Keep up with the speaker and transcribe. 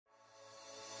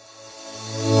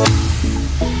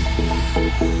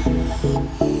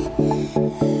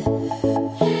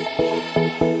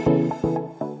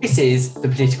This is The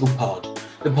Political Pod,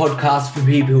 the podcast for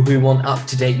people who want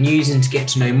up-to-date news and to get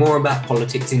to know more about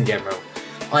politics in general.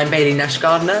 I'm Bailey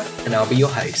Nash-Gardner, and I'll be your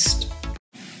host.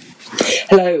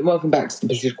 Hello, and welcome back to The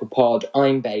Political Pod.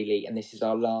 I'm Bailey, and this is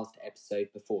our last episode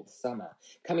before the summer.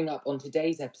 Coming up on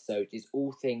today's episode is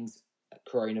all things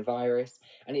coronavirus,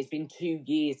 and it's been 2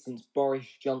 years since Boris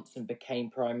Johnson became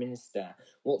Prime Minister.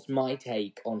 What's my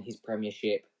take on his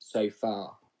premiership so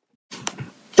far?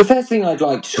 The first thing I'd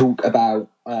like to talk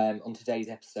about on today's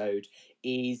episode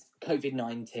is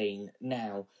COVID-19.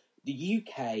 Now, the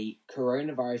UK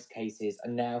coronavirus cases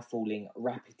are now falling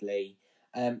rapidly.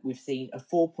 We've seen a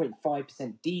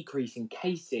 4.5% decrease in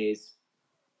cases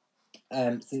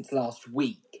since last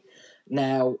week.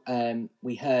 Now,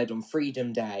 we heard on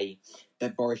Freedom Day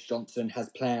that Boris Johnson has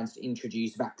plans to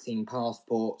introduce vaccine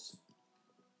passports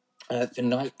for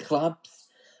nightclubs,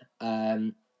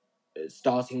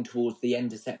 starting towards the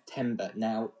end of September.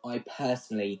 Now, I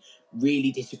personally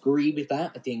really disagree with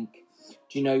that. I think,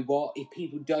 do you know what? If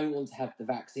people don't want to have the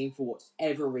vaccine for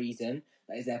whatever reason,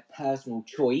 that is their personal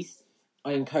choice.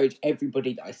 I encourage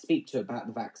everybody that I speak to about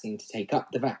the vaccine to take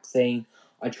up the vaccine.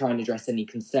 I try and address any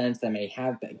concerns they may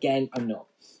have, but again, I'm not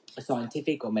a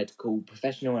scientific or medical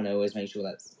professional, and I always make sure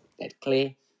that's dead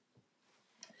clear.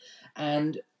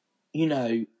 And, you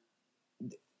know,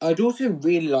 I'd also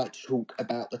really like to talk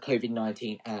about the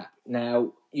COVID-19 app.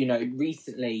 Now, you know,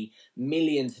 recently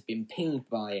millions have been pinged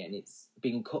by it, and it's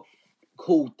been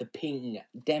called the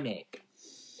Pingdemic.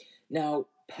 Now,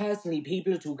 personally,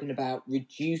 people are talking about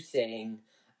reducing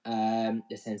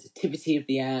the sensitivity of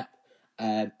the app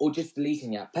or just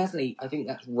deleting the app. Personally, I think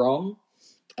that's wrong.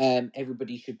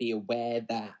 Everybody should be aware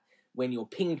that when you're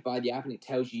pinged by the app and it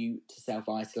tells you to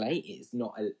self-isolate, it's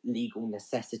not a legal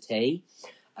necessity.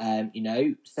 You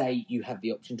know, say you have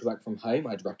the option to work from home,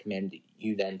 I'd recommend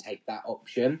you then take that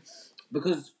option,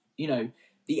 because, you know,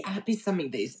 the app is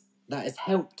something that has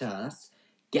helped us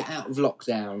get out of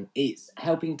lockdown. It's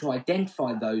helping to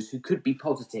identify those who could be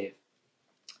positive.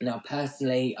 Now,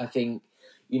 personally, I think,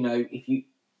 you know,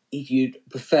 if you'd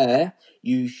prefer,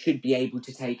 you should be able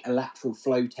to take a lateral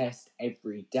flow test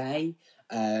every day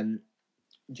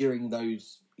during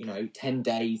those, 10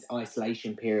 days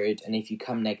isolation period. And if you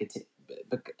come negative,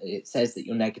 it says that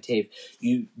you're negative,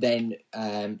 you then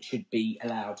should be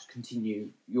allowed to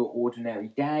continue your ordinary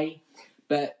day.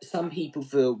 But some people,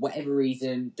 for whatever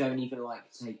reason, don't even like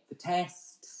to take the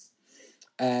tests.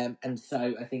 And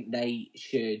so I think they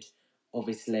should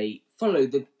obviously follow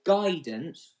the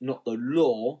guidance, not the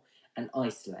law, and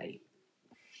isolate.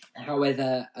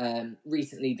 However,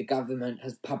 recently the government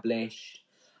has published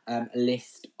a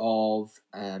list of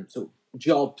sort of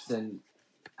jobs and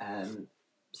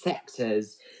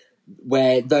sectors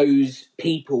where those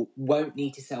people won't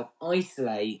need to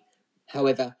self-isolate.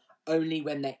 However, only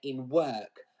when they're in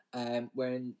work.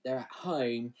 When they're at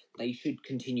home, they should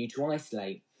continue to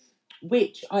isolate,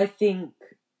 which I think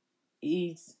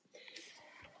is...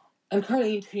 I'm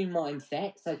currently in two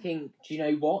mindsets. I think, do you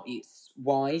know what? It's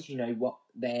wise, what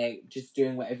they're just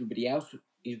doing what everybody else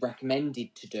is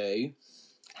recommended to do.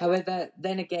 However,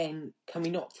 then again, can we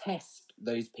not test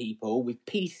those people with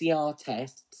PCR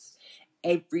tests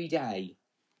every day?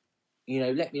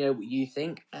 Let me know what you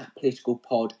think at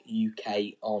PoliticalPod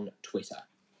UK on Twitter.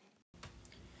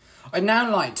 I'd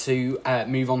now like to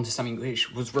move on to something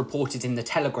which was reported in The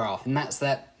Telegraph, and that's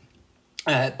that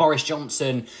Boris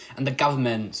Johnson and the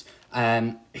government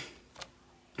are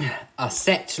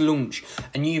set to launch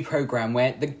a new programme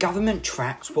where the government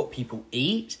tracks what people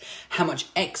eat, how much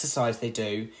exercise they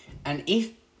do, and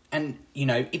if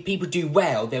people do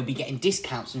well, they'll be getting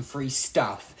discounts and free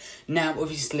stuff. Now,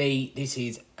 obviously, this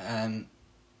is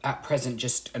at present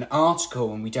just an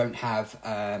article, and we don't have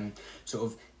sort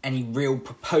of any real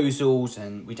proposals,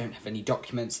 and we don't have any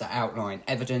documents that outline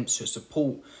evidence to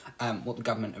support what the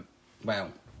government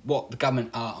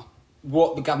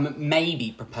may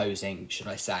be proposing, should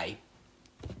I say.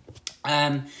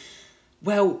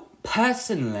 Well,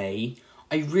 personally,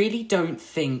 I really don't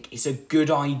think it's a good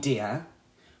idea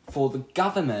for the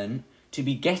government to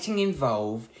be getting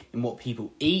involved in what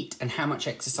people eat and how much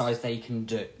exercise they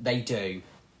do.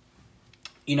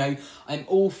 I'm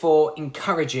all for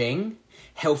encouraging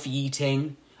healthy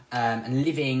eating and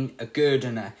living a good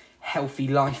and a healthy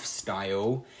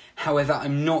lifestyle. However,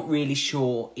 I'm not really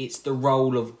sure it's the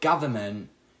role of government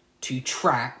to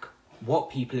track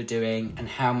what people are doing and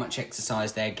how much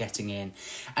exercise they're getting in.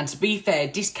 And to be fair,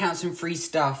 discounts and free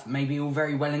stuff may be all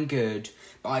very well and good,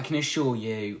 but I can assure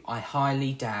you, I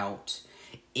highly doubt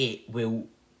it will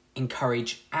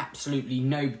encourage absolutely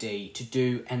nobody to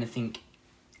do anything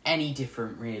any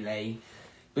different, really,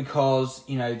 because,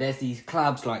 you know, there's these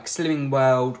clubs like Slimming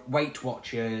World, Weight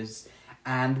Watchers,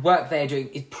 and work they're doing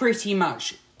is pretty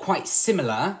much quite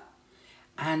similar,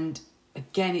 and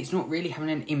again, it's not really having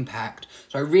an impact.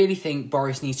 So I really think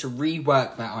Boris needs to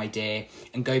rework that idea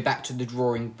and go back to the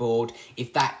drawing board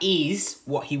if that is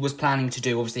what he was planning to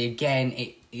do. Obviously, again,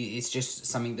 it's just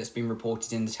something that's been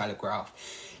reported in the Telegraph.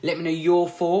 Let me know your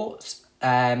thoughts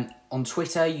on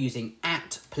Twitter using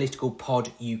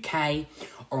 @PoliticalPodUK,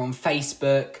 or on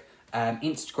Facebook,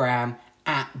 Instagram,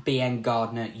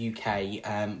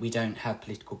 @BNGardnerUK. We don't have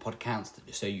political pod accounts,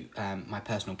 so my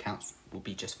personal accounts will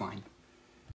be just fine.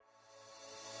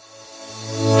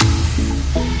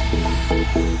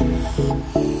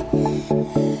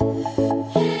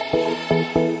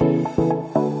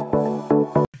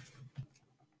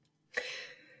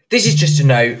 This is just a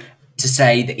note to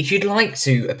say that if you'd like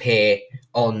to appear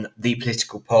on the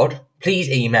Political Pod, please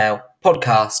email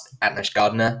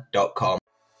podcast@nashgardner.com.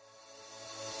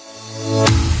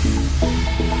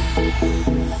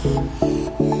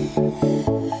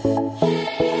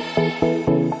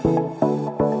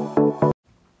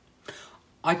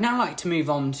 I'd now like to move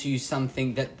on to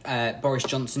something that Boris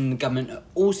Johnson and the government are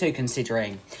also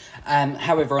considering.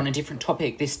 However, on a different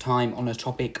topic, this time on a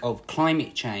topic of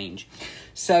climate change.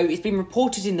 So it's been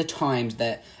reported in the Times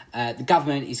that the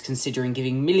government is considering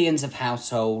giving millions of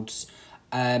households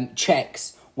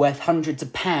cheques worth hundreds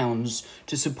of pounds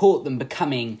to support them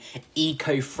becoming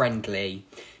eco-friendly.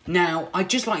 Now, I'd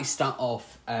just like to start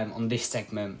off on this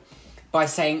segment by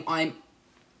saying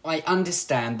I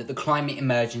understand that the climate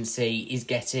emergency is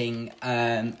getting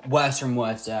worse and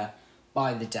worse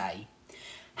by the day.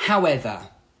 However,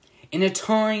 in a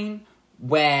time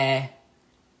where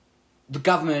the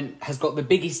government has got the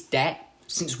biggest debt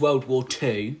since World War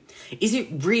II, is it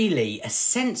really a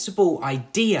sensible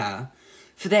idea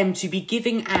for them to be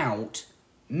giving out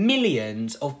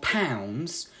millions of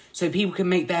pounds so people can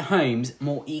make their homes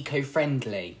more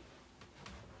eco-friendly?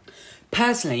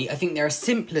 Personally, I think there are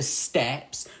simpler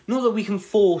steps, not that we can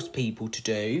force people to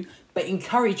do, but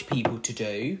encourage people to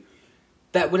do,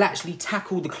 that will actually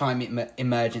tackle the climate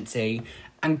emergency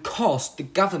and cost the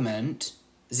government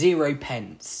 0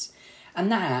 pence. And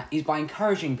that is by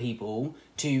encouraging people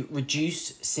to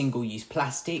reduce single-use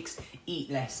plastics, eat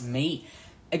less meat.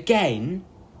 Again,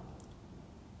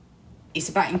 it's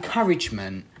about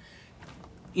encouragement.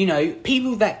 You know,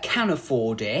 people that can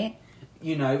afford it,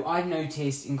 you know, I've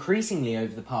noticed increasingly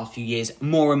over the past few years,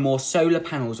 more and more solar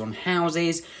panels on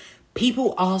houses.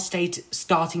 People are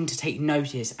starting to take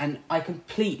notice, and I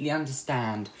completely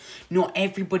understand not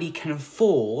everybody can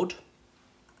afford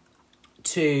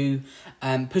to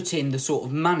put in the sort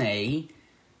of money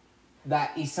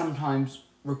that is sometimes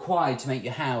required to make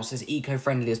your house as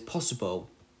eco-friendly as possible.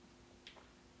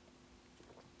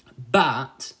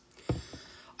 But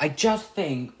I just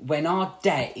think when our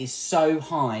debt is so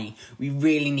high, we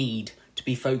really need to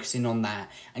be focusing on that.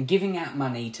 And giving out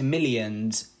money to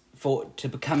millions to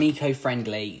become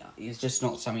eco-friendly is just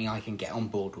not something I can get on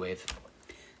board with.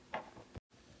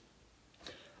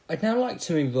 I'd now like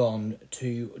to move on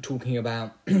to talking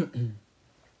about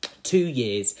 2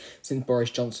 years since Boris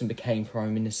Johnson became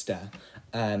Prime Minister,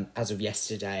 as of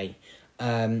yesterday.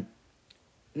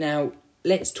 Now,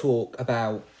 let's talk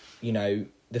about, you know,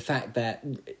 the fact that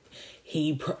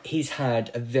he's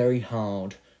had a very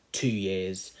hard 2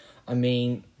 years. I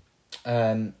mean,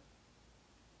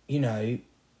 you know,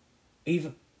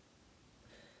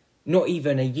 not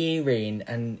even a year in,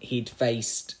 and he's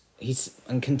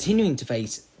continuing to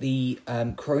face the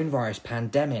coronavirus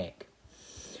pandemic.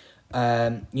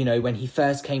 You know, when he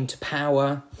first came to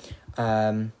power,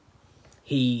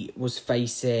 he was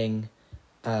facing,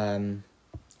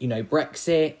 you know,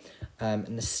 Brexit,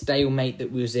 and the stalemate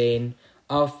that we was in.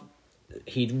 After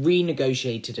he'd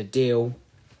renegotiated a deal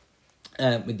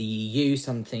with the EU,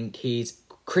 something his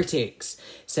critics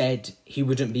said he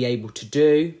wouldn't be able to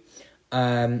do.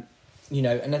 You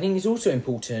know, and I think it's also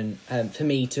important for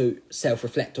me to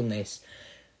self-reflect on this,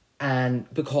 and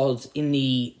because in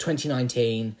the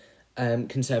 2019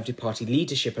 Conservative Party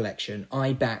leadership election,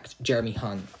 I backed Jeremy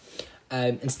Hunt,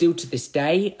 and still to this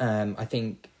day, I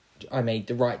think I made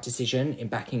the right decision in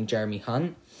backing Jeremy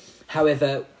Hunt.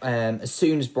 However, as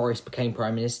soon as Boris became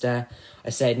Prime Minister, I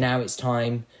said now it's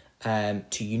time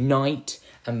to unite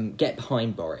and get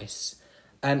behind Boris.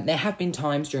 There have been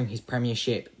times during his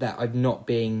premiership that I've not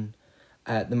been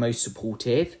the most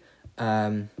supportive,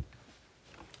 and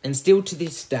still to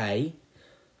this day,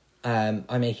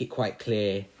 I make it quite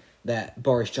clear that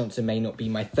Boris Johnson may not be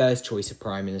my first choice of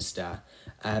Prime Minister,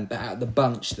 But out of the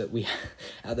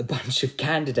bunch of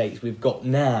candidates we've got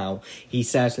now, he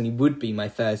certainly would be my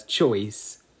first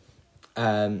choice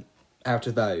out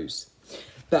of those.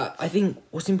 But I think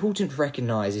what's important to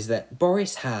recognise is that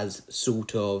Boris has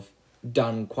sort of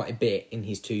done quite a bit in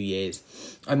his 2 years.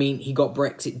 I mean, he got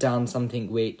Brexit done,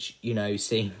 something which,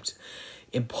 seemed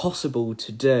impossible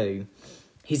to do.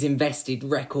 He's invested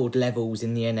record levels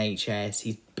in the NHS.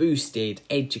 He's boosted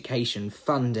education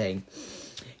funding.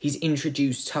 He's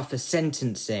introduced tougher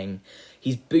sentencing.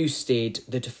 He's boosted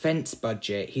the defence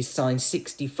budget. He's signed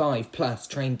 65 plus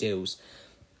trade deals.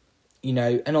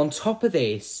 And on top of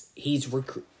this, his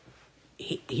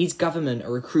government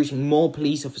are recruiting more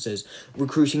police officers,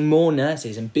 recruiting more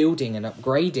nurses, and building and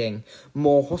upgrading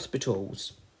more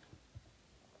hospitals.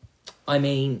 I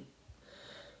mean,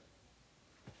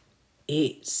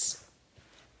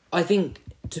 I think,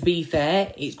 to be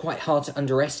fair, it's quite hard to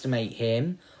underestimate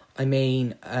him. I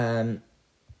mean, I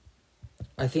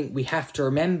think we have to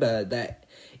remember that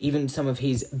even some of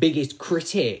his biggest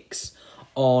critics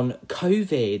on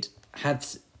COVID have,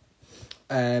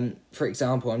 for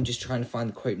example, I'm just trying to find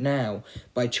the quote now,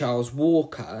 by Charles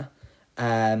Walker,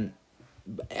 Member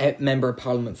of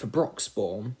Parliament for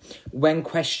Broxbourne, when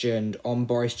questioned on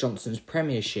Boris Johnson's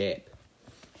premiership.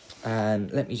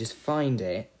 Let me just find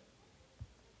it.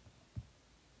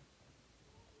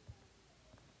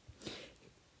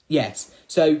 Yes,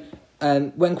 so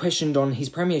when questioned on his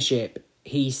premiership,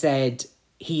 he said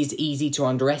he's easy to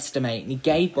underestimate, and he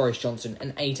gave Boris Johnson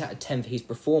an 8 out of 10 for his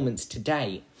performance to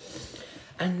date.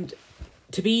 And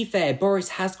to be fair, Boris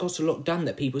has got a lot done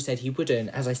that people said he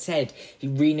wouldn't. As I said, he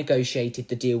renegotiated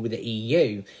the deal with the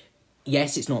EU.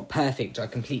 Yes, it's not perfect, I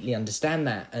completely understand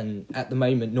that, and at the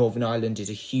moment Northern Ireland is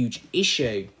a huge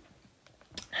issue.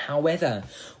 However,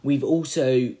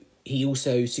 he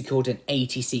also secured an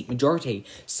 80-seat majority.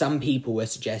 Some people were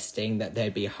suggesting that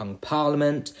there'd be a hung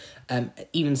parliament.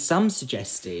 Even some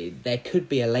suggested there could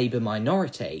be a Labour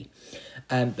minority.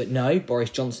 But no,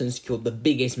 Boris Johnson secured the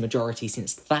biggest majority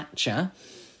since Thatcher,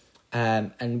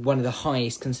 and one of the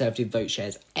highest Conservative vote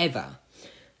shares ever.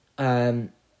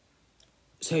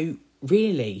 So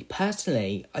really,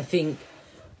 personally, I think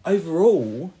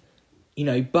overall,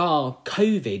 bar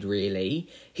COVID really,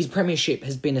 his premiership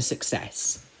has been a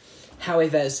success.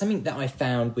 However, something that I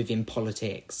found within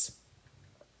politics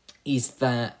is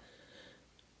that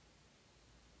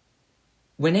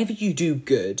whenever you do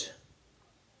good,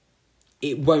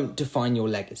 it won't define your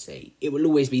legacy. It will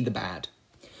always be the bad.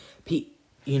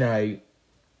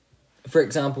 For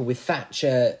example, with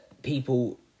Thatcher,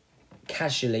 people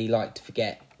casually like to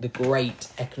forget the great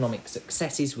economic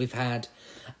successes we've had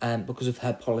because of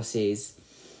her policies.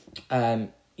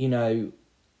 And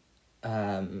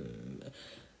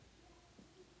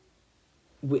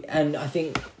I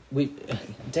think with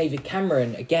David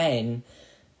Cameron, again,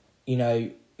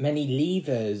 many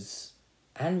Leavers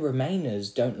and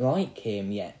Remainers don't like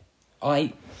him yet.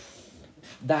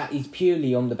 That is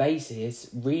purely on the basis,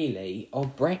 really,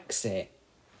 of Brexit.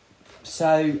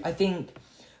 So I think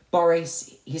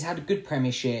Boris, he's had a good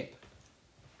premiership.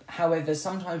 However,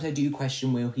 sometimes I do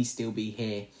question, will he still be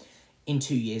here in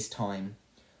 2 years' time?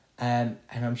 And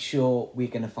I'm sure we're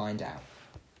going to find out.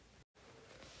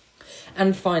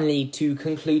 And finally, to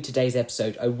conclude today's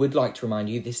episode, I would like to remind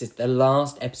you this is the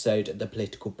last episode of the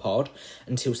Political Pod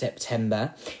until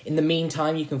September. In the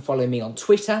meantime, you can follow me on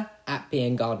Twitter at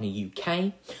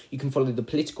BNGardnerUK. You can follow the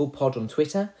Political Pod on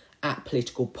Twitter at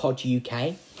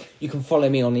PoliticalPodUK. You can follow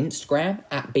me on Instagram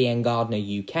at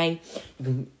BNGardnerUK. You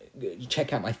can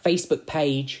check out my Facebook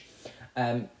page,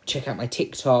 check out my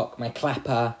TikTok, my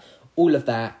Clapper, all of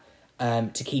that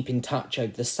to keep in touch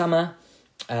over the summer.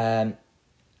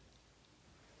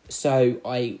 So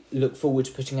I look forward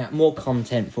to putting out more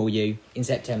content for you in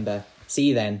September. See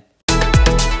you then.